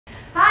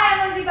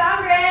sleep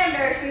on Grand,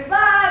 Nurse Move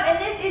Live, and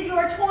this is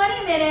your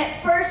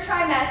 20-minute first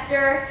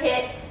trimester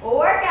HIIT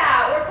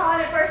workout. We're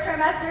calling it first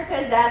trimester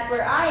because that's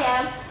where I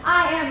am.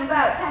 I am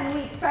about 10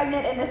 weeks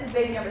pregnant, and this is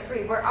baby number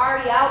 3. We're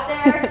already out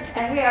there,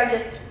 and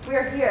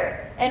we're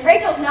here. And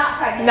Rachel's not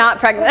pregnant. Not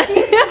pregnant. She's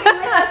going to be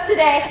with us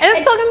today. And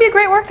it's still going to be a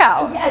great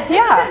workout. Yeah, this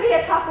is going to be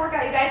a tough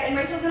workout, you guys, and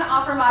Rachel's going to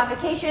offer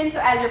modifications,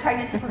 so as your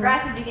pregnancy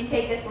progresses, you can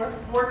take this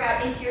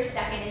workout into your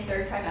second and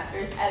third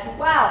trimesters as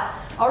well.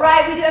 All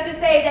right, we do have to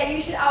say that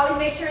you should always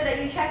make sure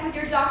that you check with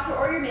your doctor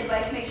or your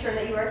midwife to make sure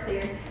that you are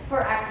cleared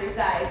for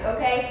exercise,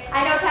 okay?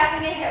 I know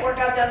tackling a HIIT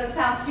workout doesn't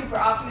sound super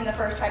awesome in the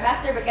first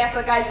trimester, but guess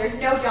what, guys? There's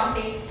no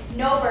jumping,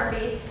 no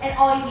burpees, and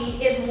all you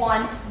need is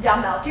one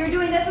dumbbell. So you're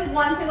doing this with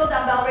one single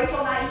dumbbell. Rachel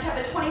and I each have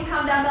a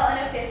 20-pound dumbbell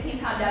and a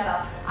 15-pound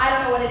dumbbell. I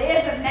don't know what it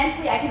is, but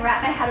mentally I can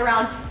wrap my head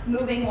around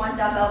moving one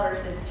dumbbell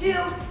versus 2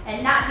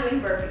 and not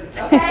doing burpees,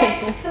 okay?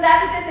 So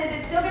that's what this is.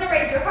 It's still going to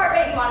raise your heart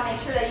rate. You want to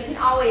make sure that you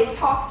can always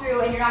talk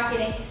through and you're not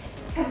getting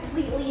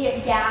completely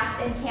gassed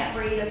and can't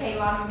breathe, okay? You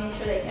want to make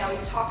sure that you can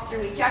always talk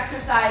through each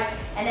exercise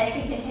and then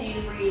you can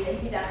continue to breathe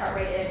and keep that heart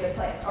rate in a good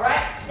place, all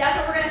right? That's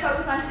what we're going to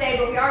focus on today,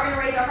 but we are going to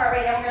raise our heart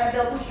rate and we're going to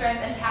build some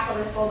strength and tackle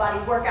this full body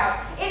workout.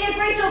 It is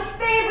Rachel's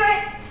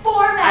favorite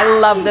format. I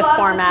love she this loves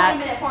format. The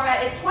 20-minute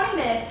format. It's 20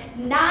 minutes,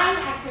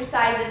 9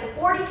 exercises,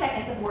 40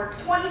 seconds of work,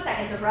 20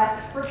 seconds of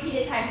rest,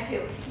 repeated times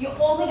 2. You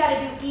only got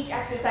to do each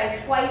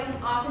exercise twice,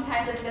 and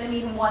oftentimes it's going to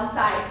mean one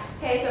side.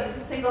 Okay, so if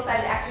it's a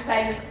single-sided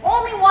exercise, it's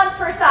only once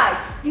per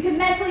side. You can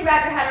mentally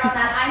wrap your head around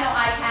that. I know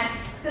I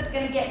can. So it's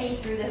going to get me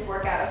through this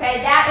workout, okay?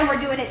 That, and we're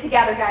doing it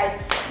together, guys.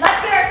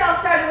 Let's get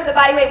ourselves started with a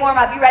bodyweight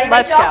warm-up. You ready,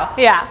 Rachel? Let's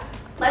go. Yeah.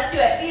 Let's do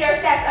it. Feet are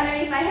stacked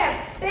underneath my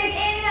hips. Big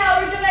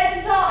inhale, reach up nice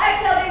and tall.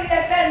 Exhale, baby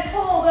back bend.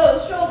 Pull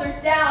those shoulders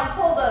down.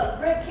 Pull the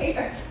rib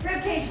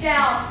cage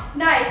down.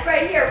 Nice.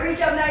 Right here. Reach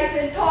up nice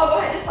and tall. Go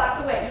ahead, just flap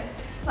the wings.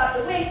 Flap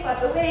the wings,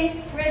 flap the wings.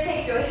 We're going to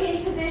take it to a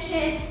hinge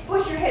position.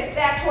 Push your hips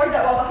back towards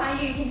that wall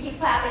behind you. You can keep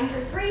clapping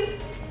for 3,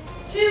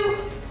 2,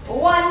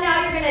 1.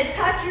 Now you're going to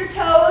touch your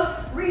toes.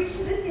 Reach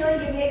to the ceiling.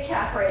 Give me a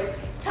calf raise.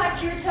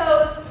 Touch your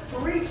toes.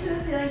 Reach to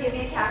the ceiling. Give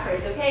me a calf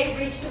raise, okay?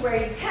 Reach to where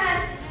you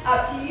can.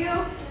 Up to you.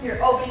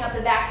 You're opening up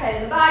the back side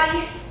of the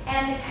body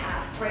and the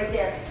calves right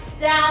there.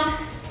 Down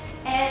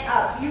and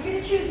up. You're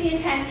going to choose the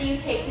intensity you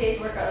take today's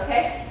workout,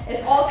 okay?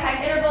 It's all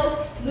time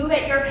intervals. Move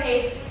at your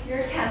pace,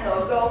 your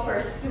tempo. Go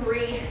for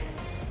 3,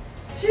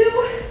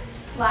 2,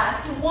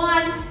 last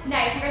 1.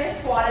 Nice. You're going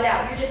to squat it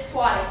out. You're just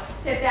squatting.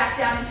 Sit back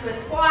down into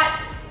a squat.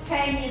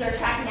 Okay, knees are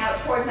tracking out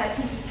towards my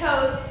pinky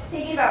toes.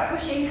 Thinking about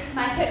pushing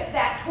my hips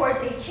back towards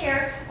a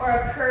chair or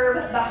a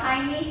curve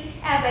behind me.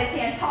 As I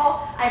stand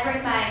tall, I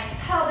bring my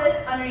pelvis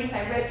underneath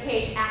my rib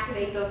cage,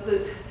 activate those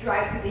glutes,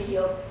 drive through the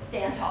heels,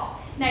 stand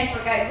tall. Nice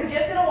work, guys. We're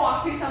just going to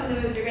walk through some of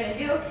the moves you're going to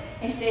do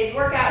in today's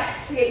workout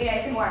to get you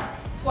nice and warm.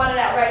 Squat it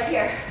out right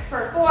here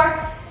for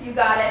 4. You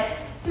got it.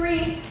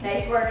 3.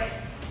 Nice work.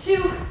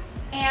 2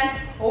 and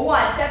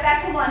 1. Step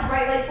back to lunge.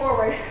 Right leg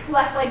forward.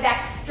 Left leg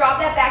back. Drop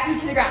that back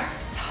into the ground.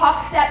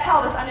 Tuck that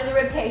pelvis under the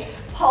rib cage.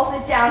 Pulse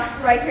it down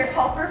right here.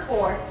 Pulse for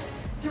 4,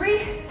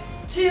 3,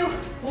 2,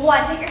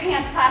 1. Take your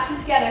hands, clasp them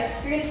together.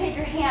 You're going to take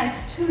your hands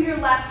to your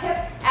left hip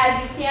as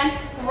you stand.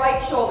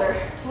 Right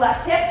shoulder,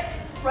 left hip,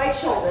 right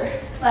shoulder,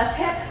 left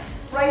hip,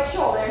 right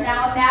shoulder.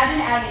 Now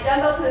imagine adding a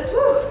dumbbell to this.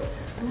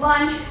 Woo.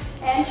 Lunge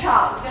and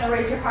chop. It's going to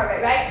raise your heart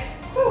rate, right?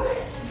 Woo.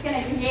 It's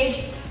going to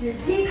engage your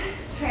deep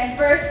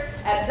transverse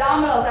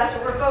abdominals. That's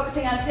what we're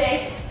focusing on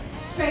today.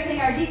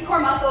 Strengthening our deep core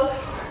muscles.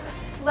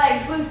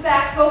 Legs, glutes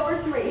back, go for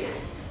 3.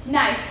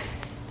 Nice.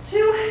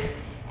 2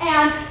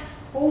 and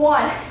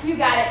 1. You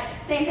got it.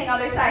 Same thing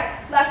other side.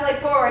 Left leg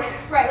forward,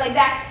 right leg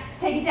back.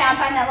 Take it down,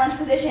 find that lunge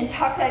position.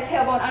 Tuck that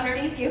tailbone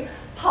underneath you.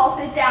 Pulse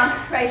it down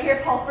right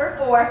here. Pulse for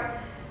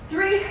 4,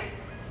 3,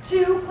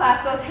 2.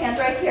 Clasp those hands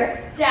right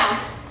here. Down.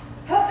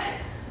 Hup.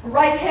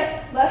 Right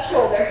hip, left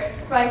shoulder.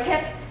 Right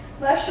hip,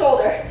 left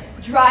shoulder.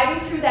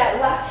 Driving through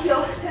that left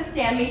heel to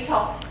stand me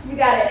tall. You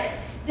got it.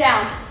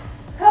 Down.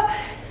 Hup.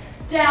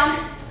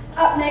 Down.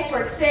 Up, nice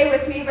work. Stay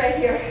with me right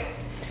here.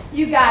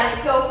 You got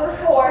it. Go for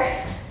 4.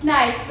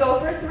 Nice.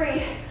 Go for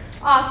 3.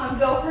 Awesome.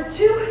 Go for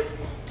 2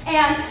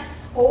 and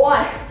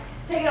 1.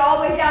 Take it all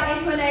the way down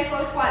into a nice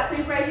low squat.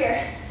 Sink right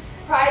here.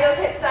 Pry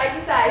those hips side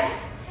to side.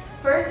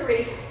 For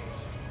 3,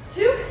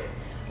 2,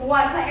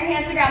 1. Plant your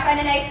hands to the ground. Find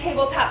a nice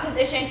tabletop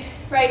position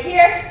right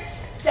here.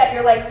 Step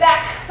your legs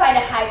back. Find a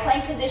high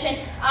plank position.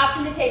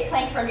 Option to take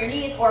plank from your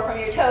knees or from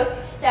your toes.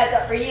 That's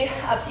up for you.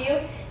 Up to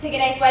you. Take a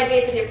nice wide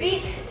base with your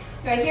feet.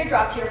 Right here,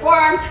 drop to your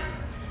forearms,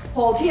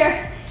 hold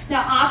here.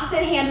 Now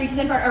opposite hand reaches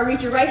in front, or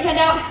reach your right hand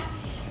out,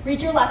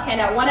 reach your left hand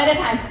out, one at a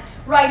time.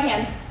 Right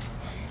hand,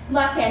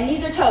 left hand,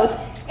 knees or toes.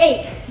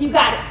 8, you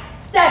got it.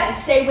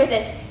 7, stay with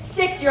it.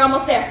 6, you're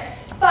almost there.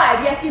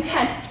 5, yes you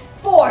can.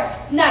 4,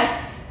 nice.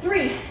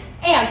 3,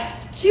 and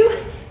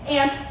 2,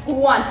 and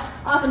 1.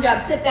 Awesome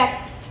job, sit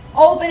back,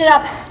 open it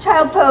up,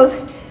 child's pose.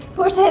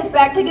 Push the hips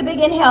back, take a big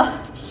inhale,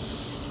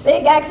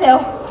 big exhale.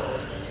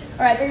 All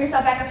right, bring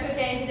yourself back up to a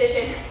standing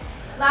position.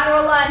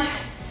 Lateral lunge,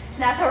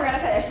 and that's how we're gonna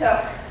finish.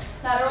 So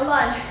lateral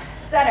lunge,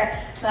 center,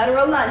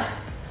 lateral lunge,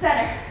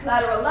 center,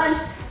 lateral lunge.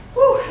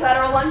 Woo,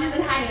 lateral lunges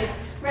and high knees.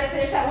 We're gonna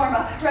finish that warm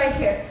up right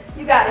here.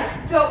 You got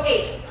it. Go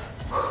 8,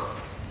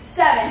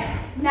 7,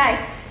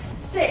 nice,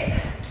 6,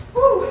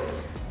 woo,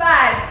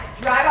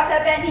 5, drive off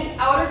that bent knee,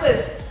 outer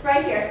glutes,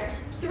 right here.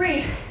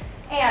 3,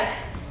 and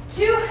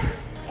 2,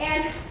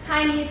 and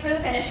high knees for the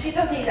finish. Keep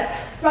those knees up,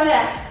 run it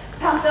out,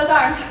 pump those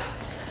arms.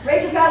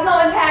 Rachel got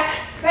low impact,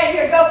 right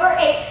here. Go for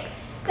 8,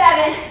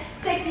 7,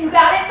 6, you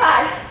got it.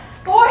 5,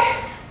 4,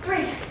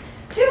 3,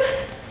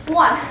 2,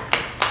 1.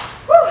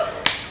 Woo.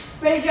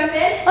 Ready to jump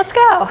in? Let's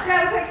go.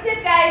 Grab a quick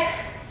sip, guys.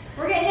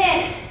 We're getting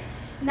in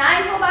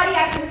 9 full body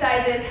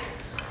exercises,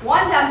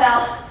 1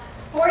 dumbbell,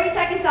 40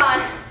 seconds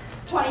on,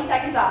 20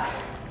 seconds off.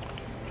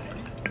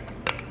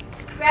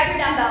 Grab your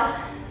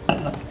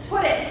dumbbell,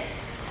 put it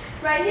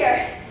right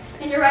here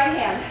in your right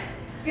hand.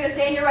 It's gonna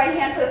stay in your right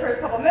hand for the first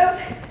couple moves.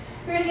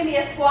 You're gonna give me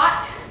a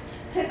squat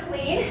to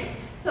clean.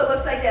 So it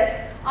looks like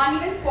this.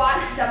 Uneven squat,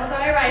 dumbbells on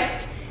my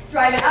right,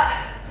 drive it up,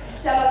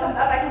 dumbbell comes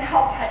up, I can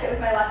help catch it with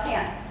my left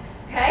hand,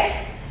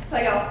 okay? So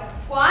I go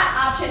squat,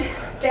 option,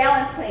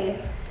 balance clean.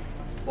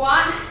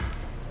 Squat,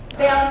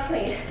 balance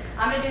clean.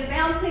 I'm gonna do the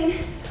balance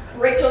clean.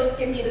 Rachel's just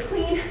giving you the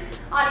clean,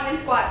 uneven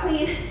squat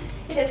clean.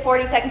 It is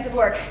 40 seconds of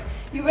work.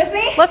 You with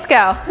me? Let's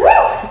go.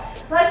 Woo!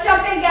 Let's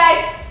jump in,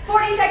 guys.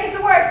 40 seconds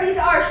of work. These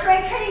are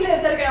strength training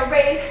moves that are gonna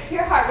raise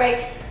your heart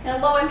rate in a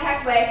low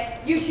impact way.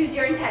 You choose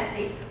your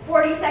intensity.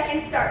 40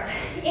 seconds starts.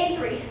 In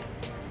 3,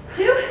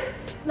 2,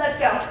 let's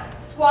go.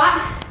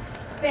 Squat,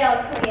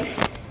 balance clean.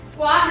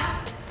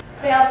 Squat,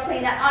 balance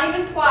clean. That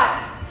uneven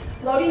squat,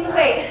 loading the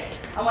weight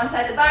on one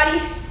side of the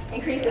body,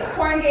 increases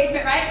core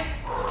engagement, right?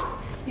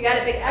 You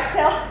got a big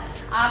exhale.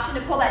 Option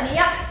to pull that knee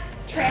up,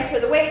 transfer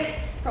the weight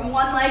from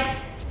one leg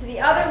to the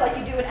other like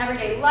you do in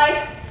everyday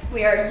life.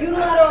 We are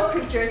unilateral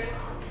creatures,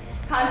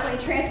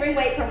 constantly transferring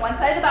weight from one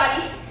side of the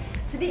body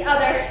to the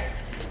other,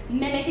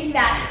 mimicking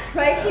that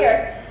right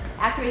here.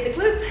 Activate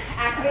the glutes,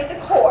 activate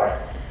the core.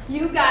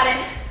 You got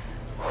it.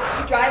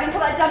 Drive and pull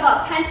that dumbbell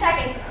up, 10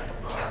 seconds.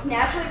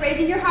 Naturally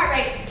raising your heart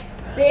rate.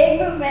 Big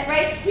movement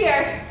right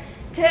here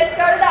to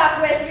start it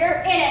off with.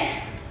 You're in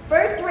it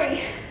for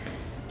 3,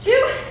 2,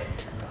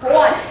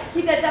 1.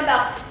 Keep that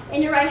dumbbell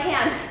in your right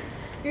hand.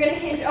 You're gonna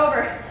hinge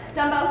over.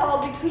 Dumbbell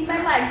falls between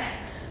my legs.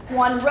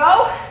 1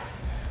 row,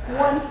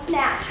 1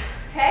 snatch,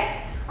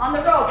 okay? On the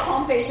row,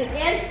 palm faces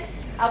in,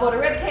 elbow to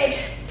rib cage,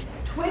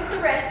 twist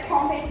the wrist,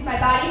 palm faces my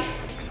body,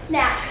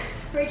 snatch.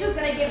 Rachel's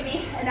gonna give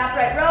me an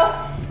upright row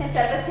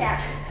instead of a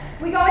snatch.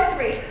 We go in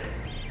 3,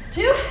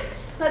 2,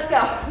 let's go.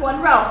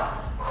 1 row,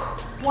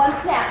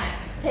 1 snatch.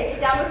 Take it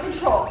down with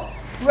control.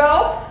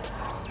 Row,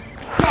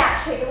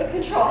 snatch, take it with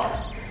control.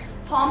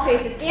 Palm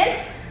faces in,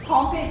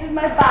 palm faces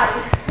my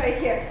body, right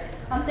here.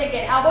 I'm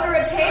thinking elbow to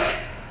rib cage,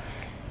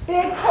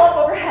 big pull up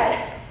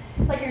overhead,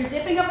 like you're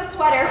zipping up a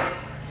sweater.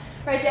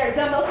 Right there,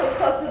 dumbbell so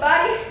close to the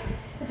body.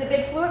 It's a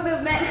big fluid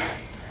movement.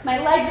 My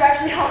legs are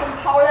actually helping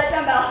power that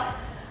dumbbell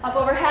up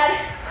overhead.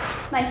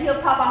 My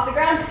heels pop off the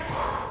ground.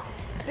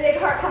 Big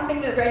heart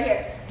pumping move right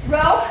here.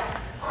 Row,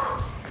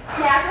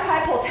 snatch or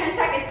high pull, 10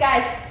 seconds,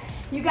 guys.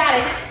 You got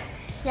it.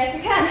 Yes,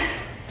 you can.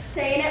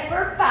 Stay in it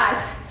for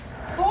 5,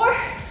 4,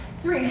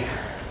 3,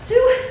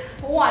 2,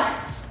 1.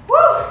 Woo!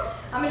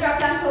 I'm gonna drop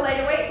down to a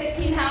lighter weight,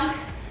 15 pounds,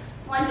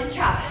 lunge and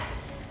chop.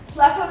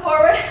 Left foot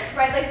forward,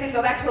 right leg's gonna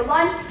go back to a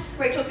lunge.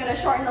 Rachel's gonna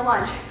shorten the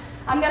lunge.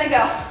 I'm gonna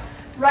go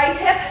right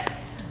hip,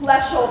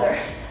 left shoulder.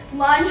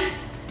 Lunge,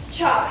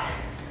 chop,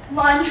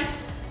 lunge,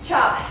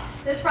 chop.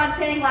 This front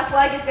standing left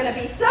leg is gonna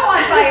be so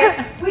on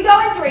fire. We go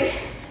in 3,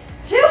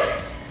 2,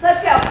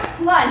 let's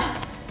go. Lunge,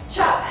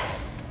 chop,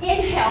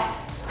 inhale,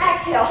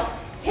 exhale,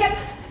 hip,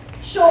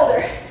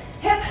 shoulder,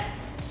 hip,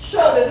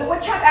 shoulder. The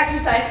wood chop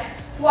exercise.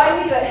 Why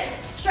do we do it?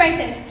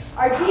 Strengthens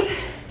our deep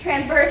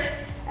transverse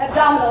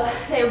abdominals.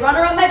 They run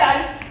around my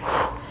body.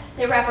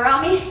 They wrap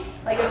around me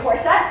like a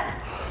corset,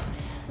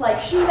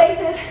 like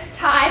shoelaces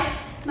tie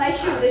my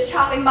shoe. This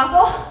chopping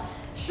muscle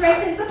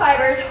strengthens the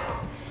fibers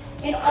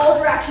in all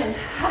directions.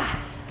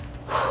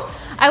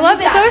 I love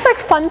it. It's always like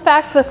fun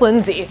facts with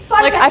Lindsay.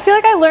 I feel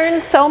like I learn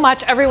so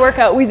much every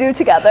workout we do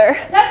together.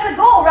 That's the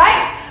goal,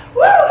 right?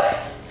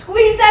 Woo!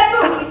 Squeeze that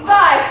booty.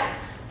 5,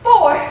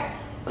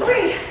 4,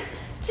 3,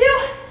 2,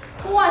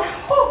 1.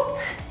 Woo!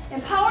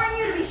 Empowering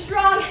you to be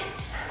strong,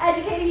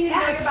 educating you to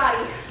know your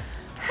body.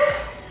 Woo!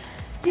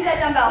 Do that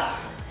dumbbell.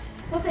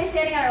 We'll stay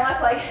standing on our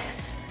left leg.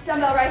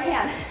 Dumbbell right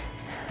hand.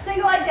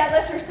 Single leg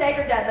deadlift or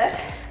staggered deadlift.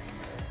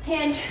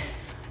 Hinge,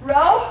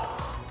 row,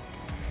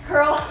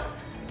 curl,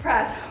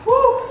 press.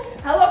 Woo!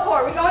 Hello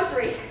core. We go in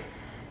 3,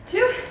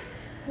 2,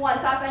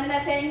 1. Soft bend in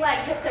that standing leg.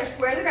 Hips are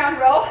square to the ground.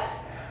 Row.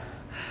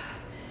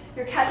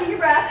 You're catching your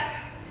breath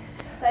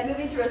by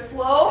moving through a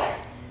slow,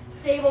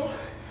 stable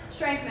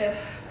strength move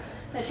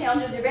that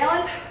challenges your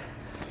balance,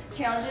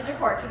 challenges your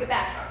core. Kick it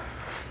back.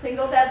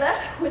 Single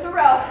deadlift with a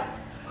row.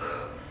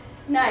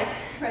 Nice.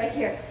 Right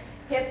here.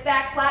 Hips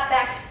back, flat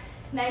back.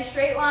 Nice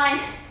straight line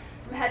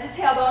from head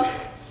to tailbone.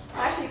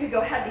 Actually, you could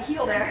go head to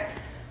heel there.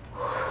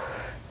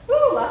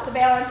 Woo, lost the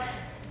balance.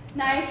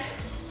 Nice.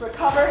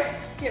 Recover.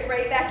 Get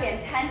right back in.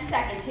 10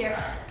 seconds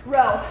here.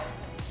 Row.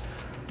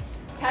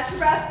 Catch your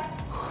breath.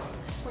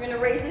 We're gonna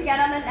raise it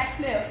again on the next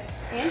move.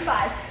 In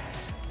 5,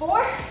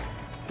 4,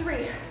 3,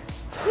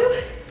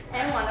 2,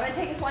 and 1. I'm gonna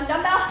take this one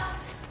dumbbell.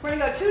 We're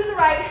gonna go 2 to the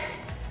right,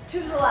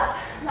 2 to the left.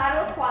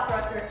 Lateral squat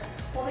thruster.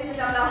 Holding the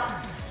dumbbell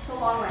the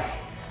long way.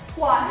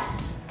 Squat,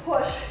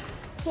 push,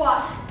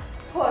 squat,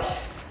 push,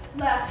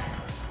 left,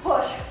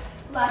 push,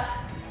 left,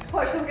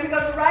 push. So we're gonna go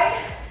to the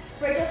right.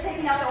 Rachel's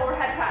taking out the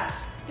overhead press.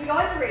 We go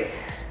in 3,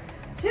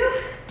 2,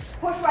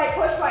 push right,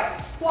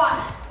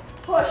 squat,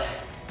 push,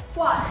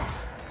 squat,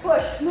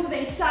 push,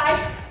 moving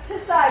side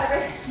to side.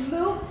 We're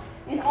gonna move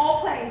in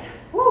all planes.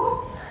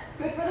 Woo.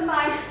 Good for the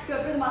mind,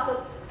 good for the muscles,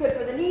 good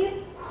for the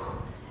knees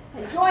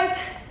and joints.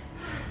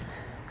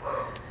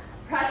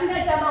 Pressing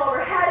that dumbbell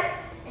overhead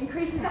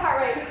increases the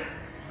heart rate.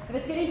 If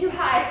it's getting too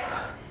high,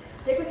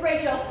 stick with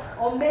Rachel.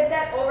 Omit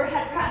that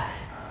overhead press.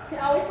 You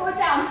can always slow it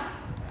down.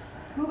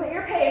 Move at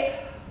your pace.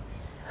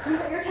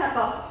 Move at your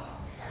tempo.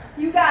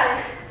 You got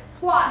it.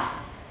 Squat.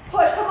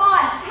 Push. Come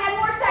on. 10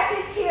 more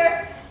seconds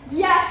here.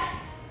 Yes,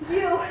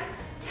 you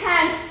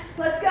can.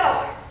 Let's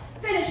go.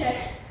 Finish it.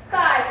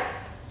 5,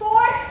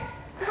 4,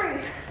 3,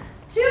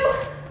 2,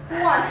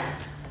 1.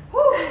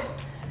 Whew.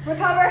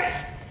 Recover.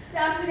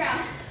 Down to the ground.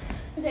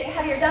 We're gonna take a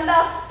heavier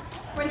dumbbell.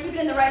 We're gonna keep it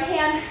in the right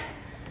hand.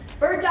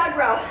 Bird dog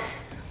row.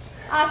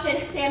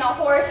 Option, stand all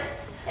fours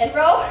and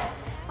row.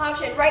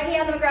 Option, right knee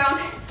on the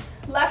ground.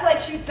 Left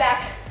leg shoots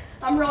back.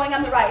 I'm rowing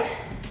on the right.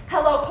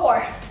 Hello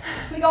core.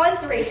 We go in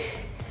 3,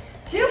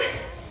 2,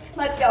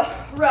 let's go.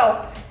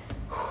 Row.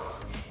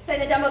 Set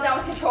the dumbbell down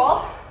with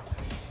control.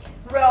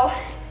 Row,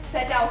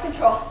 set down with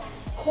control.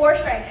 Core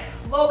strength,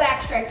 low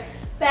back strength,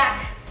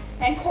 back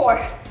and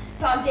core.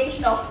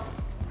 Foundational.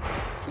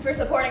 If we're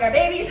supporting our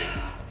babies,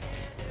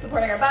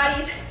 supporting our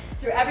bodies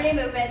through everyday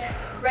movements,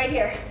 right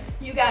here.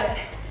 You got it.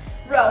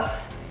 Row.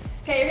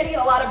 Okay, you're gonna get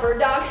a lot of bird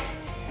dog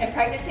in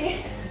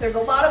pregnancy. There's a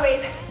lot of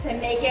ways to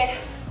make it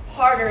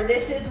harder.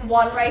 This is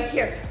one right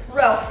here.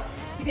 Row.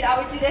 You can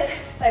always do this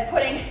by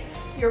putting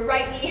your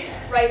right knee,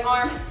 right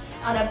arm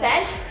on a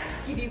bench.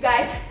 Give you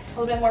guys a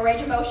little bit more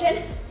range of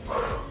motion.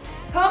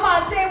 Come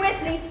on, stay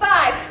with me.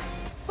 5,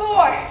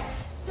 4,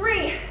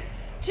 3,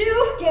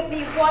 2. Give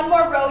me one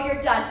more row,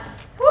 you're done.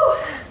 Whew.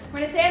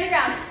 We're gonna stay on the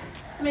ground.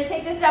 I'm gonna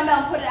take this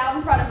dumbbell and put it out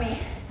in front of me.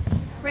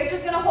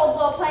 Rachel's gonna hold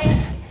low plank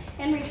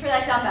and reach for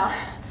that dumbbell.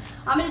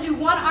 I'm gonna do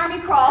one army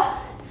crawl,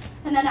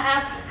 and then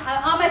as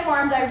on my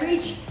forearms, I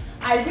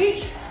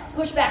reach,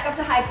 push back up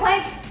to high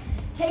plank.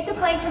 Take the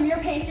plank from your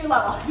pace, your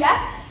level.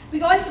 Yes? We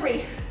go in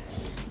 3,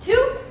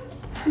 2,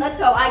 let's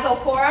go. I go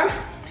forearm,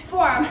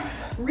 forearm,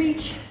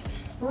 reach,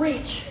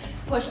 reach,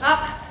 push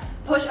up,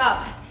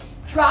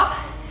 drop,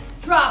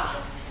 drop,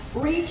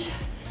 reach,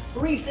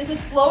 reach. This is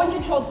slow and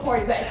controlled core,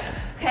 you guys.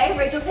 Okay,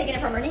 Rachel's taking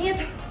it from her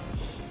knees,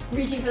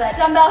 reaching for that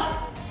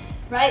dumbbell,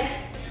 right?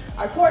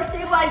 Our core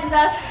stabilizes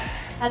us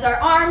as our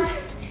arms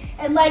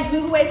and legs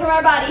move away from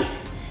our body.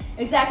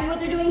 Exactly what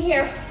they're doing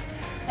here.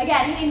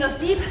 Again, hitting those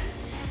deep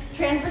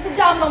transverse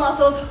abdominal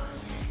muscles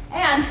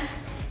and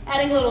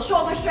adding a little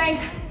shoulder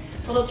strength,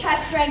 a little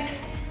chest strength,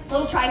 a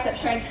little tricep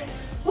strength.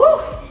 Woo!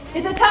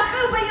 It's a tough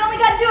move, but you only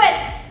gotta do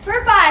it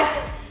for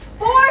 5,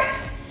 4,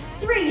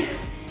 3,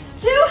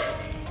 2,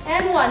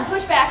 and 1.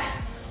 Push back.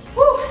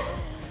 Woo!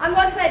 I'm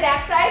going to my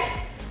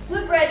backside,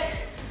 glute bridge,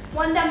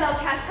 one dumbbell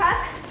chest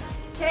press.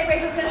 Okay,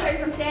 Rachel's gonna show you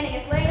from standing.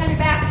 If laying on your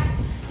back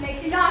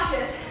makes you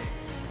nauseous,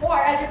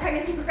 or as your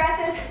pregnancy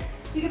progresses,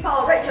 you can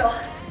follow Rachel.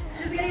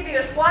 She's gonna give you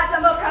a squat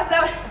dumbbell press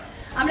out.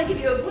 I'm gonna give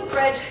you a glute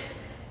bridge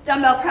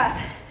dumbbell press.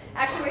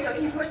 Actually, Rachel,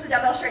 can you push the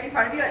dumbbell straight in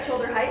front of you at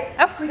shoulder height?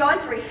 Oh. We go in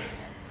 3,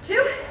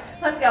 2,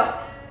 let's go.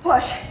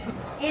 Push,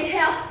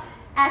 inhale,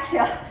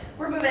 exhale.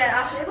 We're moving it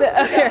opposite.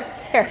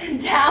 Here.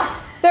 Down.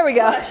 There we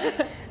go.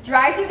 Push.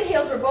 Drive through the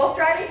heels. We're both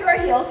driving through our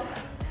heels.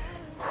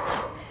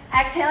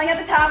 Exhaling at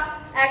the top.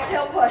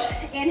 Exhale, push.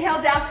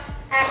 Inhale, down.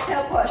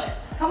 Exhale, push.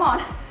 Come on.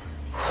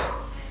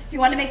 If you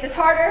want to make this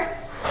harder,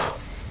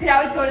 you can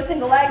always go to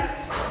single leg.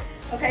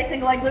 Okay,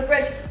 single leg glute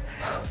bridge.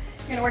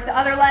 You're going to work the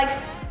other leg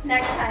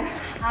next time.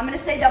 I'm going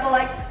to stay double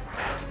leg.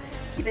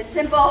 Keep it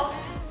simple.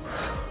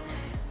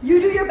 You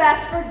do your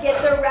best.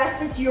 Forget the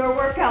rest. It's your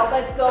workout.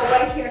 Let's go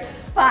right here.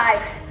 5,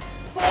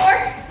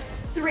 4,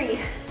 3,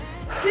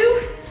 2,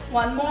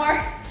 one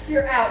more.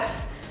 You're out.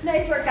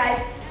 Nice work,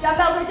 guys.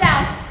 Dumbbells are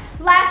down.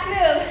 Last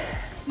move.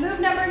 Move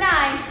number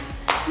 9.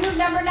 Move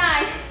number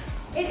 9.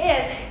 It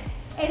is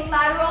a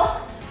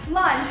lateral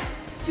lunge.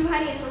 2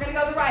 high knees. We're going to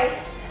go to the right.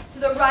 To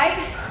the right.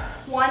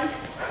 1,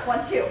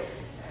 1, 2.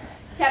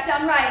 Tap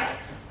down right.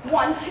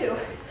 1, 2.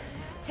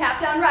 Tap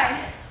down right.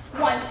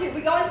 1, 2.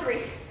 We go in 3,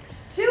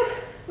 2.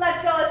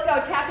 Let's go, let's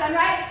go. Tap down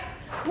right.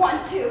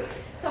 1, 2.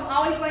 So I'm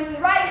always going to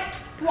the right.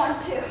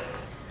 1, 2.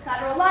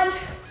 Lateral lunge.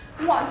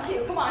 1,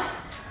 2. Come on.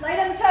 Light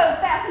on the toes,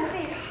 fasten the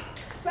feet.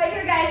 Right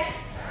here, guys.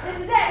 This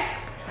is it.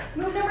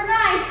 Move number 9.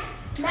 9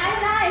 to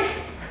 9.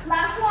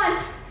 Last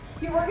one.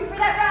 You're working for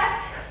that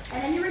rest,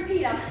 and then you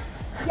repeat them.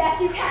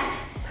 Yes, you can.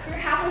 You're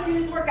halfway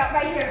through this workout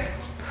right here.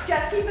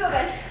 Just keep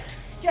moving.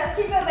 Just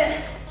keep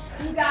moving.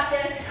 You got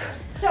this.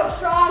 So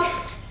strong,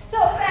 so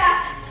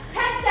fast.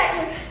 10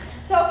 seconds.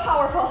 So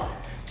powerful.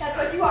 That's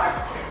what you are.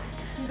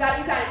 You got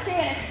it, you got it. Stay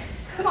in it.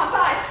 Come on,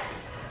 5,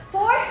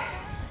 4,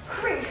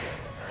 3,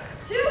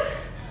 2,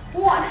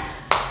 1.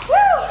 Woo!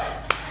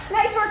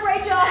 Nice work,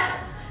 Rachel.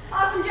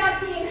 Awesome job,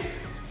 team.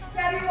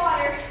 Grab your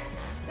water.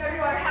 Grab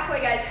your water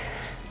halfway, guys.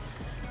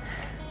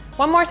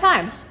 One more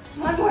time.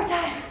 One more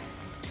time.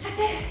 That's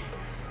it.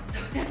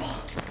 So simple,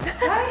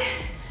 right?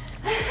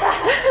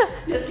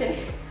 Just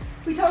kidding.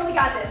 We totally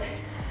got this.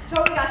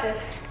 Totally got this.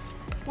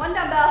 One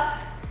dumbbell.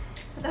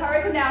 Let the heart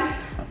rate come down.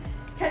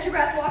 Catch your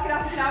breath, walk it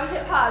off. You can always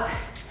hit pause.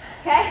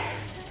 Okay?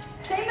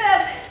 Same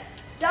moves.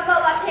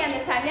 Dumbbell left hand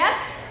this time, yes?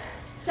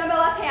 Dumbbell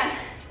left hand.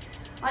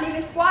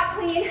 Uneven squat,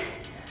 clean.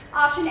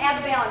 Option, add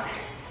the balance.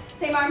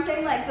 Same arm,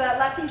 same leg. So that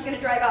left knee's gonna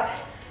drive up.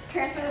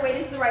 Transfer the weight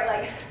into the right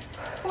leg.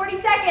 40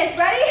 seconds,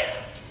 ready?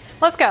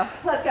 Let's go.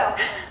 Let's go.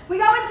 We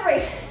go in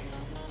 3,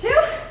 2,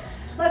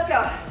 let's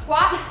go.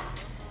 Squat,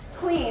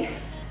 clean.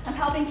 I'm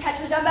helping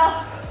catch the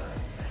dumbbell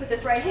with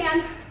this right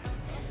hand,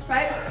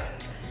 right?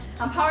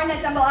 I'm powering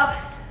that dumbbell up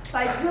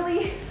by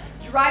really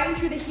driving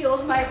through the heel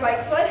of my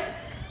right foot.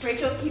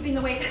 Rachel's keeping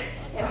the weight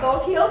in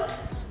both heels.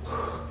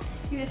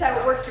 You decide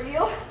what works for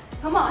you.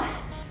 Come on.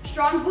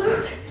 Strong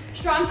glutes,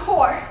 strong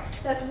core.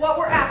 That's what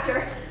we're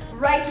after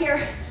right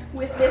here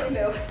with this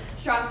move.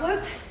 Strong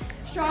glutes,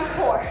 strong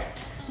core.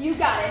 You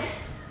got it.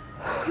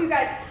 You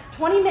got it.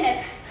 20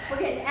 minutes. We're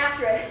getting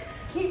after it.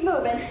 Keep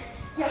moving.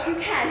 Yes, you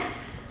can.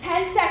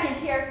 10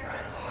 seconds here.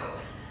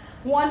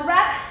 1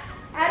 rep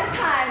at a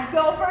time.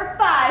 Go for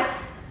 5,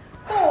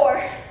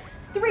 4,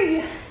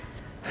 3,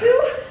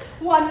 2,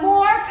 1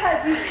 more,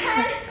 because you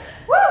can.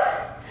 Woo!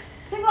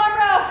 Single arm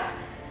row.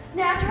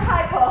 Snatch or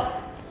high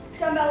pull.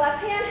 Dumbbell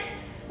left hand.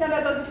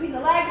 Dumbbell goes between the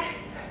legs.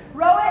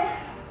 Row it.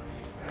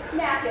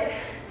 Snatch it.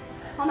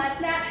 On that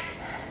snatch,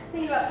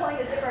 think about pulling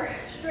the zipper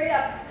straight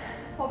up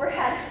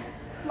overhead.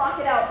 Lock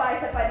it out,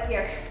 bicep by the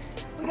ear.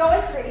 We go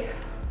in 3,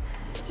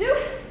 2,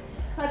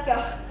 let's go.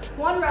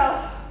 1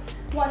 row,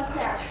 1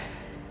 snatch.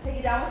 Take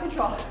it down with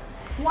control.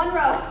 1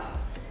 row,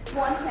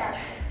 1 snatch.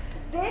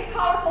 Big,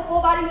 powerful,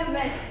 full body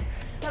movements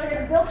that are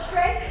gonna build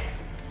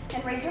strength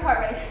and raise your heart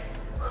rate.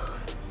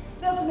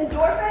 Build some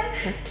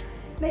endorphins,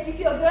 make you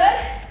feel good.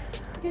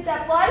 Get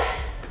that blood,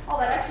 all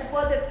that extra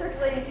blood that's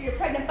circulating through your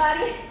pregnant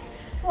body,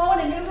 flowing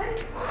and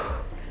moving.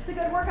 It's a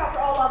good workout for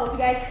all levels, you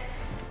guys.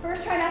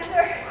 First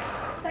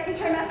trimester, second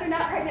trimester,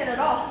 not pregnant at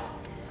all,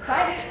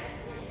 right?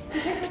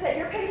 You take this at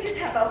your pace, your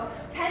tempo.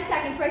 10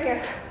 seconds right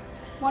here.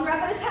 1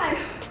 rep at a time.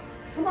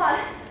 Come on.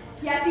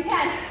 Yes, you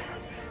can.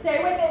 Stay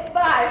with it.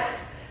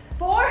 5,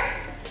 4,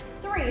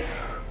 3,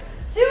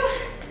 2,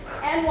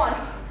 and 1.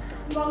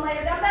 I'm going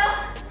lighter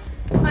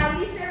dumbbell. My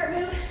least favorite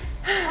move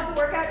of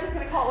the workout, just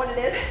gonna call it what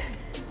it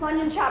is.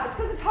 Lunge chop. It's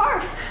because it's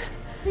hard.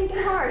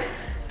 Stinking hard.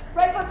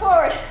 Right foot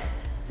forward.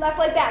 Left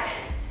leg back.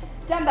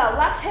 Dumbbell,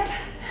 left hip,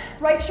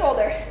 right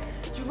shoulder.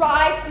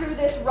 Drive through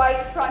this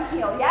right front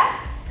heel,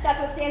 yes? That's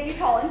what stands you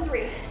tall in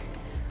 3,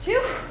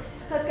 2,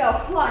 let's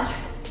go. Lunge,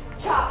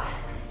 chop,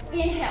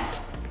 inhale,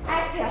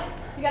 exhale.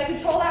 You gotta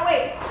control that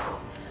weight,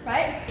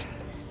 right?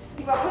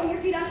 Think about putting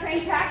your feet on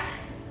train tracks.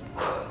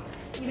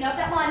 Even up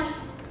that lunge.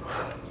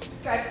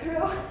 Drive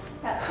through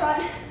that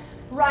front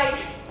right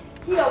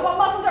heel. What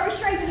muscles are we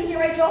strengthening here,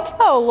 Rachel?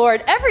 Oh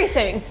Lord,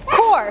 everything.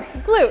 Core,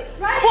 glute,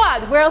 right?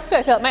 Quad. Where else do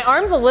I feel it? My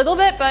arms a little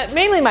bit, but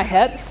mainly my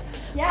hips.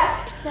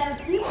 Yes, then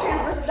deep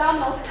transverse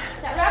abdominals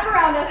that wrap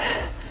around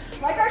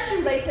us like our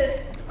shoelaces.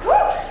 Woo!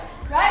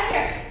 Right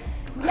here.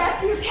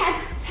 Yes, you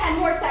can. 10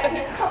 more seconds.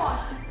 Come on.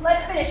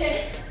 Let's finish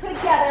it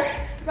together.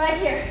 Right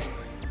here.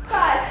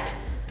 5,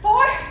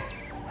 4,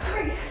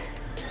 3,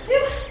 2,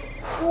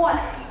 1.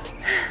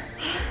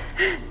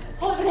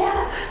 Hold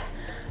bananas.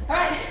 All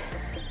right.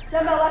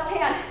 Dumbbell left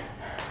hand.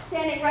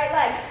 Standing right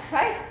leg.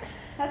 Right?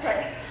 That's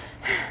right.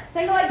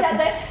 Single leg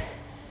deadlift.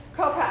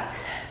 Curl press.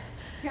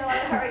 You're gonna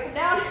let the heart rate come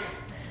down.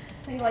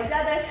 Single leg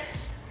deadlift.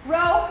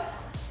 Row.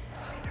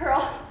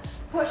 Curl.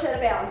 Push out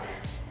of balance.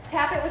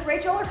 Tap it with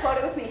Rachel or float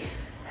it with me.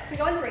 We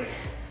go in 3,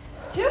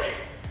 2,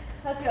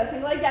 let's go.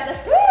 Single leg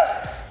deadlift. Woo!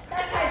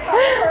 That side's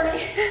hard for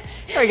me.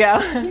 Here we go.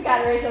 You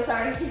got it, Rachel.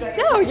 Sorry.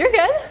 No, you're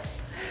good.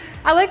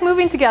 I like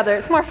moving together.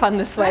 It's more fun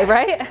this way,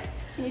 right?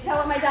 Can you tell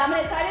what my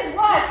dominant side is?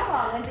 Whoa, come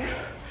on, Lindsay.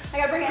 I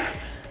gotta bring it.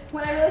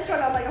 When I really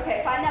struggle, I'm like,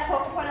 okay, find that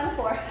focal point on the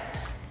floor.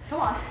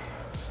 Come on.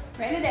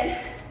 Rein it in.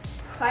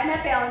 Find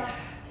that balance.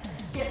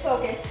 Get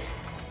focused.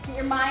 Get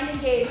your mind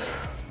engaged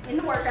in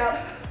the workout.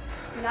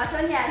 You're not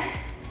done yet.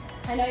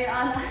 I know you're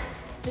on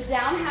the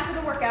down half of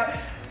the workout.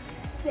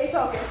 Stay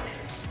focused.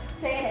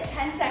 Stay in it.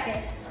 10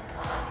 seconds.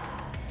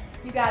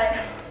 You got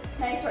it.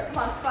 Nice work. Come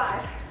on.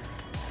 5,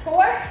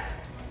 4,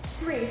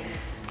 3,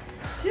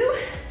 2,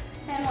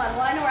 and 1.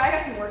 Well, I know where I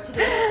got some work to do.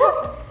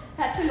 Woo!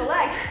 That single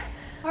leg.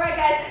 All right,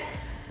 guys.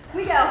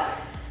 We go.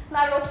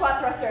 Lateral squat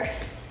thruster.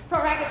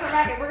 Front racket, front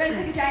racket. We're going to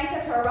take a giant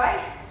step to our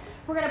right.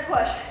 We're going to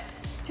push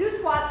 2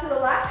 squats to the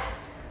left.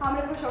 I'm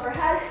going to push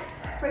overhead.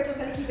 Rachel's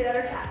going to keep it at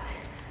her chest.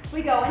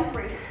 We go in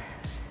 3,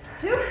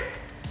 2,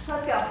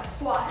 let's go.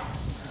 Squat,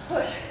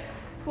 push,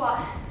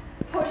 squat,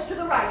 push to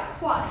the right,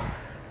 squat,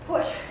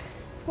 push,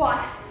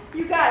 squat.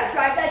 You got it.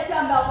 Drive that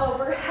dumbbell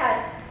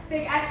overhead.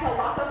 Big exhale,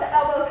 lock up the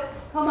elbows.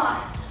 Come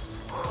on.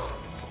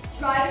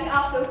 Driving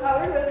off those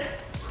outer glutes.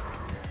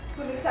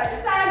 Moving side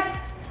to side.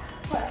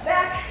 Flex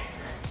back.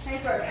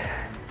 Nice work.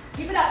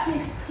 Keep it up,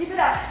 team. Keep it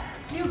up.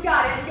 You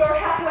got it. You're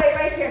halfway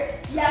right here.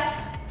 Yes,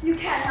 you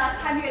can.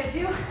 Last time you're gonna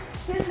do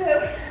this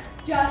move.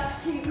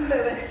 Just keep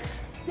moving.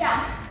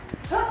 Down.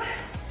 Up.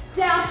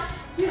 Down.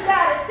 You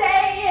got it.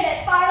 Stay in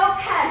it. Final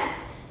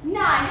 10,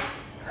 9,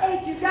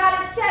 8. You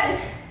got it.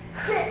 7,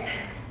 6,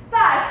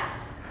 5,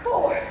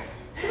 4,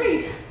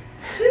 3,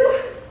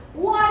 2,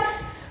 1.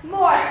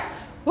 More.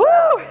 Woo!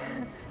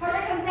 Heart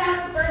rate comes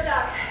down with bird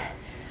dog.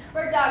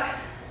 Bird dog.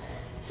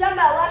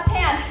 Dumbbell, left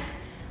hand,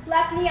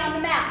 left knee on the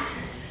mat.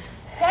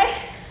 Okay?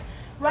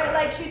 Right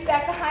leg shoots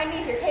back behind me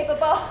if you're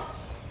capable.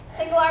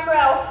 Single arm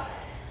row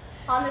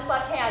on this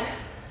left hand.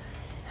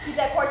 Keep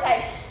that core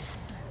tight.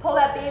 Pull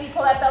that baby,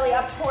 pull that belly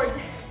up towards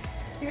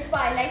your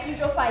spine. Nice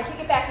neutral spine. Kick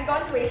it back. We're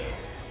going 3,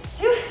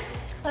 2.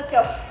 Let's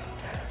go.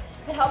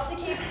 It helps to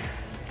keep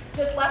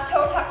this left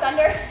toe tucked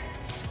under.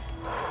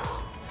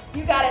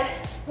 You got it.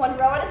 One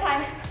row at a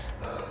time.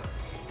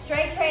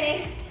 Strength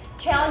training,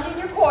 challenging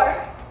your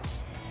core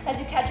as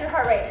you catch your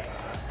heart rate.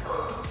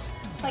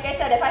 Like I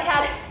said, if I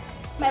had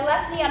my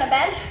left knee on a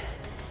bench,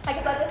 I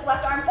could let this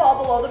left arm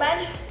fall below the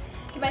bench,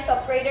 give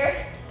myself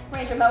greater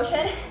range of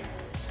motion.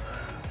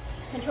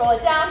 Control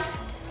it down,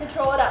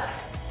 control it up.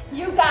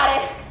 You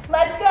got it.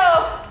 Let's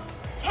go.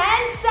 10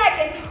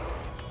 seconds.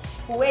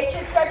 Weight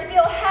should start to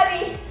feel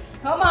heavy.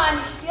 Come on,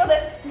 you should feel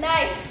this.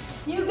 Nice.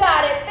 You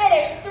got it.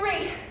 Finish.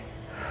 3,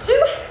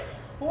 2,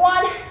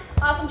 1.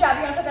 Awesome job.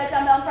 You're gonna put that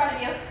dumbbell in front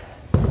of you.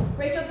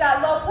 Rachel's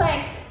got low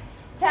plank,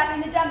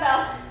 tapping the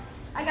dumbbell.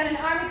 I got an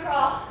army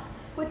crawl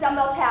with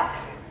dumbbell tap.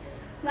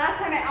 Last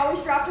time I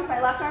always dropped with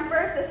my left arm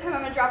first. This time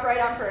I'm gonna drop right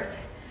arm first.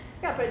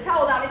 Gotta put a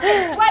towel down. It's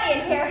getting sweaty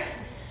in here.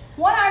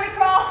 One army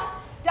crawl,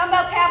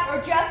 dumbbell taps, or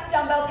just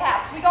dumbbell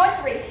taps. We go in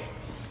 3,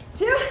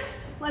 2,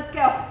 let's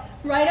go.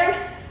 Right arm,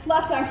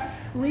 left arm,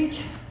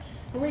 reach,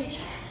 reach.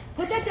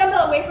 Put that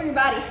dumbbell away from your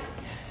body.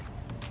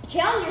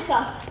 Challenge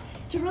yourself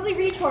to really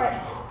reach for it.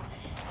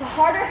 The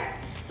harder,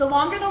 the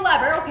longer the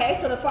lever, okay?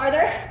 So the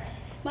farther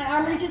my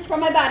arm reaches from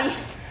my body,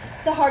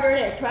 the harder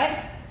it is,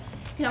 right?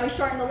 You can always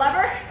shorten the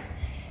lever.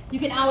 You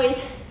can always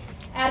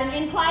add an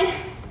incline.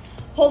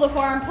 Hold a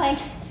forearm plank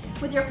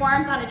with your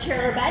forearms on a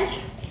chair or bench.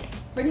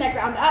 Bring that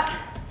ground up.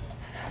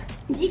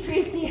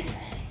 Decrease the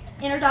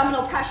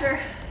interabdominal pressure,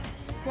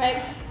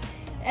 right?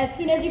 As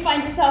soon as you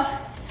find yourself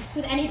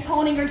with any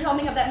coning or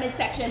doming of that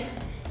midsection, you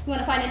want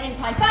to find an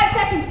incline. 5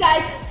 seconds,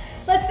 guys.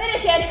 Let's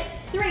finish it.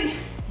 3,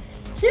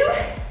 2,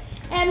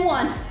 and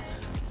 1.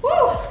 Woo!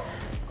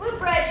 Glute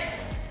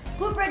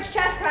bridge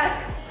chest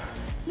press.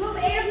 Move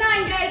 8 of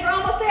 9, guys. We're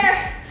almost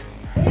there.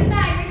 8 of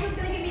 9. Rachel's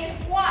gonna give me a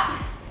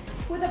squat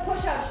with a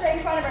push-up straight in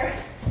front of her.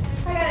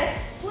 I got a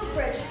glute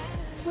bridge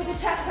with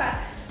a chest press.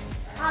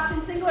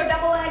 Option single or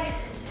double leg.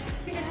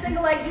 If you did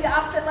single leg, do the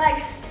opposite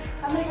leg.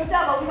 I'm gonna go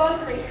double. We're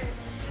going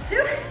 3,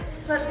 2.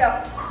 Let's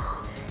go.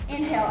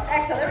 Inhale,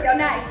 exhale. There we go.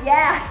 Nice.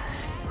 Yeah.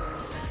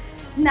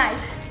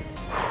 Nice.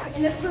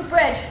 In this glute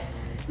bridge,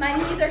 my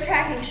knees are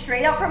tracking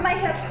straight up from my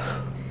hips.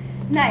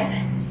 Nice.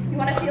 You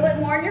want to feel it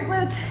more in your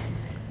glutes.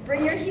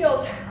 Bring your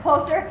heels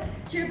closer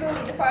to your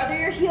booty. The farther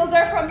your heels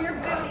are from your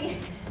booty,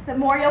 the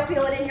more you'll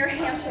feel it in your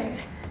hamstrings.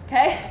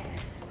 Okay?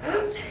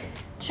 Glutes,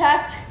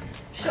 chest,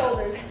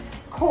 shoulders,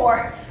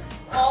 core,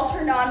 all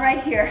turned on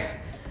right here.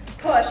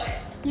 Push.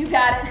 You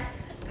got it.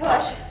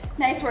 Push.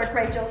 Nice work,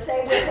 Rachel.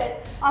 Stay with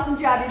it. Awesome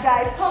job, you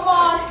guys. Come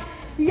on.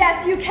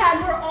 Yes, you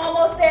can. We're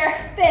almost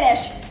there.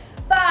 Finish.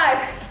 5,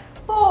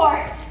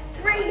 4,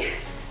 3,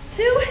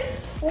 2,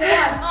 1.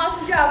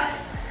 Awesome job.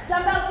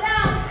 Dumbbells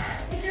down.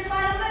 It's your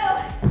final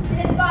move. And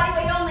it's body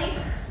weight only.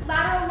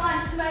 Lateral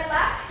lunge to my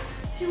left,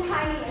 2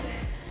 high knees.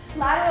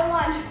 Lateral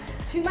lunge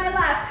to my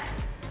left,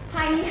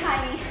 high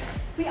knee.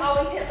 We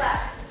always hit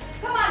left.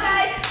 Come on,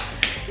 guys.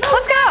 Move.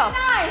 Let's go.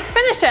 9.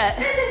 Finish it.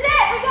 This is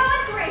it. We're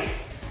going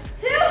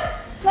 3, 2.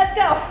 Let's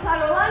go.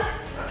 Lateral lunge,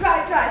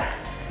 drive, drive.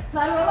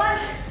 Lateral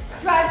lunge,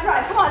 drive,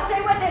 drive. Come on,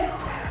 stay with it.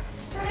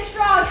 Finish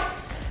strong.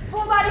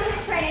 Full body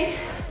HIIT training.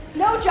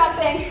 No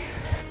jumping.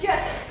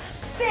 Just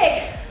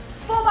big,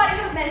 full body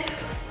movement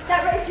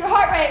that raises your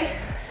heart rate.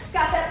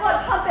 Got that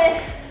blood pumping.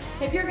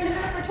 If you're gonna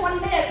move for 20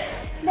 minutes,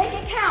 make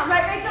it count.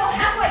 Right, Rachel?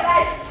 Halfway,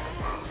 guys.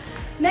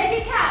 Make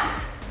it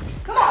count.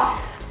 Come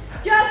on.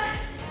 Just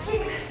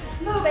keep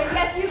moving.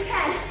 Yes, you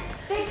can.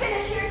 Big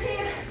finish here,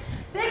 team.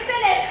 Big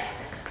finish.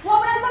 What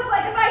would it look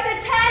like if I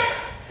said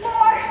 10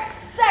 more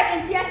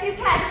seconds? Yes, you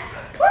can.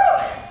 Woo!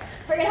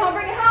 Bring it home,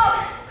 bring it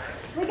home.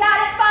 We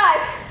got it. 5,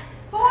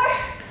 4,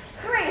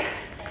 3,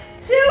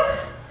 2,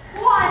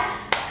 1.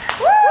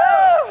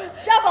 Woo!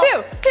 Double.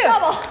 2, 2.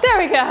 Double. There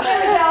we go. There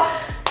we go.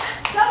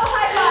 Double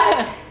high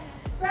five.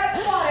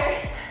 Grab some water.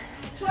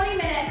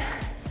 20-minute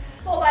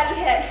full body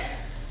HIIT.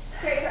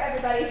 Great for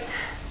everybody.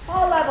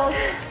 All levels.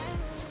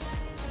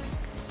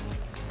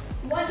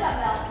 1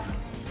 dumbbell.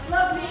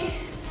 Love me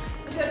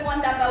a good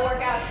 1 dumbbell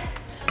workout.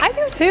 I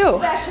do too.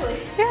 Especially.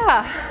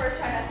 Yeah. For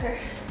first trimester.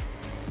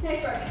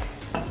 Nice work.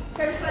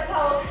 Grab your sweat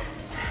towels.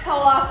 Towel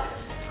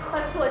off.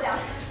 Let's cool it down.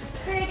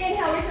 Big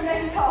inhale, reach up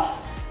nice and tall.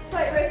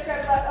 Right wrist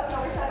stretch left, up and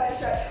over, side body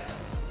stretch.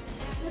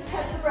 Just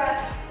catch the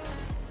breath.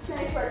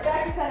 Nice work,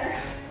 back to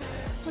center.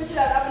 Switch it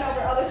out, up and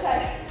over, other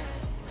side.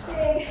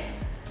 Big,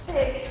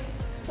 big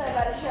side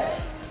body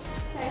stretch.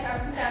 Nice,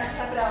 arms come down,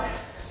 slap it out.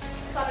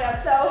 Slap it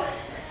out. So,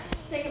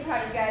 stinking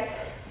proud of you guys.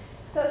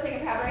 So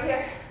stinking proud right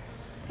here.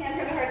 Hands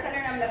are in my heart center,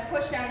 and I'm gonna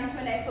push down into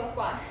a nice little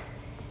squat.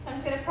 I'm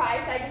just gonna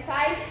pry side to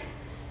side.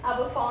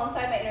 Elbows fall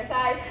inside my inner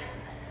thighs.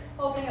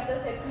 Opening up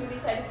those hips, moving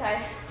side to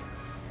side.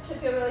 Should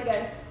feel really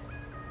good.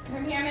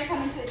 From here, I'm gonna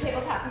come into a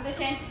tabletop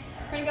position.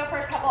 We're gonna go for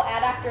a couple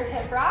adductor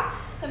hip rocks.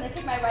 So I'm gonna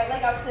kick my right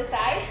leg out to the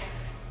side,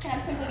 and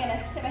I'm simply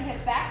gonna sit my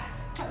hips back,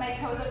 put my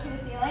toes up to the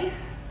ceiling,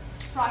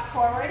 rock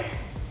forward,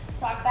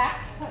 rock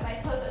back, put my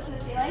toes up to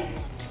the ceiling,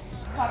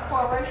 rock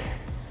forward,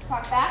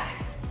 rock back,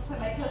 put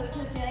my toes up to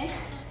the ceiling.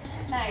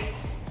 Nice.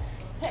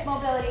 Hip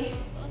mobility,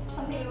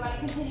 something we want to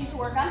continue to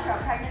work on throughout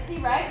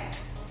pregnancy, right?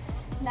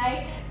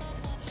 Nice,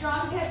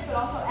 strong hips, but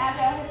also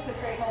agile hips with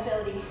great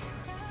mobility.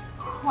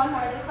 One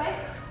more this way.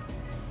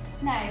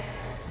 Nice.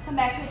 Come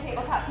back to a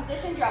tabletop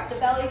position, drop the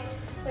belly,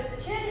 lift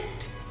the chin,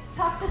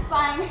 tuck the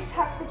spine,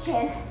 tuck the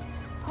chin,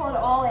 pull it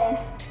all in,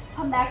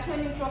 come back to a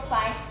neutral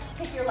spine,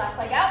 kick your left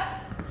leg out.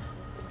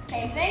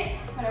 Same thing,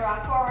 I'm gonna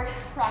rock forward,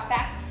 rock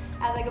back.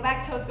 As I go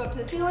back, toes go up to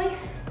the ceiling,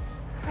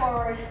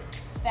 forward,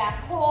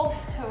 back, hold,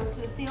 toes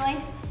to the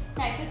ceiling.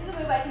 Nice, this is a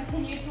move I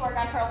continue to work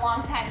on for a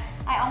long time.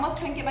 I almost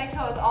couldn't get my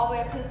toes all the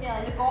way up to the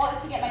ceiling. The goal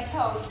is to get my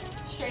toes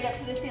straight up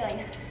to the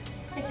ceiling.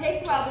 It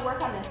takes a while to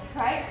work on this,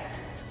 right?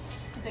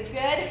 It's a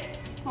good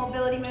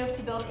mobility move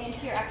to build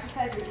into your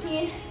exercise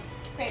routine.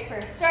 Great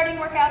for starting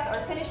workouts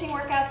or finishing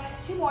workouts.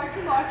 Two more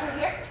right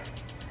here.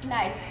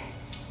 Nice,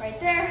 right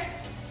there.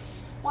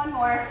 One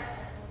more.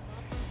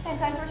 And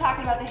since we're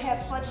talking about the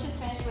hips, let's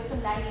just finish with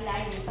some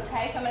 90-90s,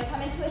 okay? So I'm gonna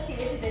come into a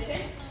seated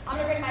position. I'm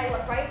gonna bring my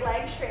right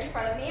leg straight in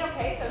front of me,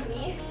 okay? So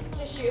knee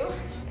to shoe,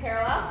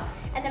 parallel.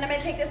 And then I'm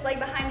gonna take this leg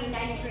behind me,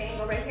 90-degree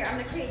angle right here. I'm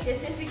gonna create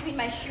distance between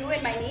my shoe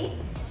and my knee.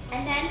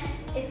 And then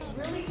it's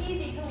really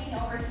easy to lean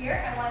over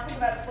here. I wanna think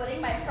about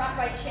splitting my front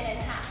right shin in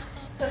half.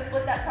 So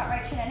split that front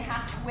right shin in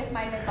half with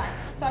my midline.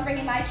 So I'm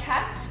bringing my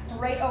chest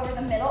right over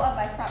the middle of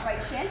my front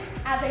right shin.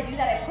 As I do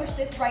that, I push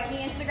this right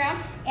knee into the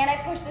ground and I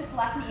push this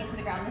left knee into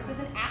the ground. This is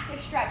an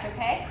active stretch,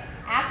 okay?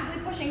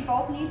 Actively pushing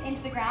both knees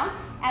into the ground.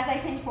 As I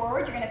hinge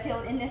forward, you're gonna feel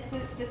it in this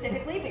glute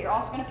specifically, but you're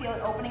also gonna feel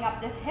it opening up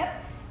this hip.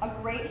 A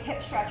great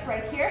hip stretch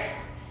right here.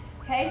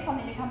 Okay,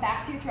 something to come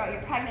back to throughout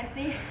your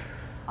pregnancy.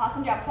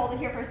 Awesome job, hold it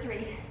here for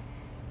 3,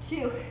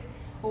 2,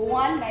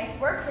 1. Nice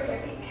work, bring your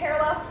feet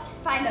parallel.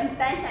 Find them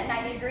bent at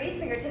 90 degrees,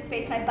 fingertips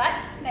face my butt.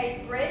 Nice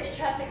bridge,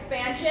 chest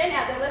expansion.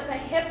 As I lift my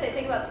hips, I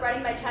think about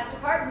spreading my chest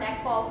apart,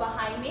 neck falls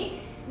behind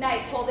me.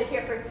 Nice, hold it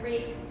here for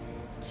 3,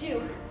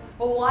 2,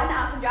 1.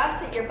 Awesome job,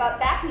 sit your butt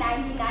back,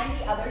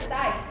 90-90, other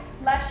side.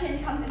 Left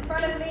shin comes in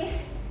front of me,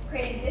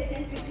 creating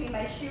distance between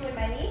my shoe and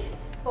my knee.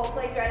 Both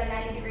legs are at a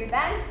 90-degree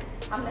bend.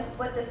 I'm gonna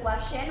split this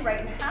left shin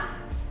right in half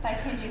by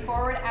hinging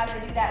forward. As I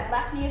do that,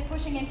 left knee is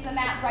pushing into the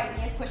mat, right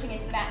knee is pushing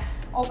into the mat.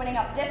 Opening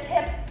up this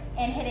hip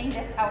and hitting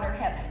this outer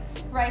hip.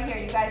 Right here,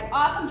 you guys.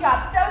 Awesome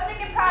job. So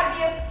stinking proud of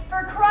you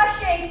for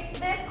crushing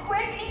this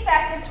quick and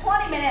effective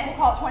 20-minute, we'll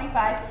call it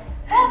 25,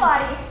 full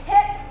body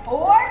HIIT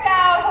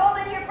workout. Hold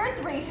it here for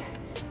 3,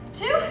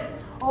 2,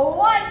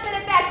 1. Sit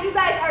it back. You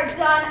guys are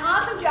done.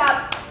 Awesome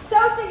job. So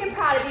stinking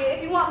proud of you.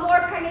 If you want more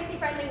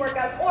pregnancy-friendly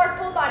workouts or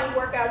full body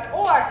workouts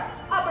or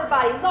upper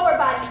body, lower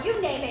body, you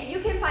name it, you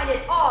can find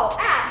it all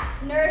at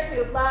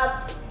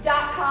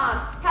nourishmovelove.com.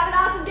 Have an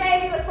awesome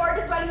day. We look forward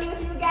to sweating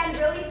with you again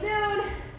really soon.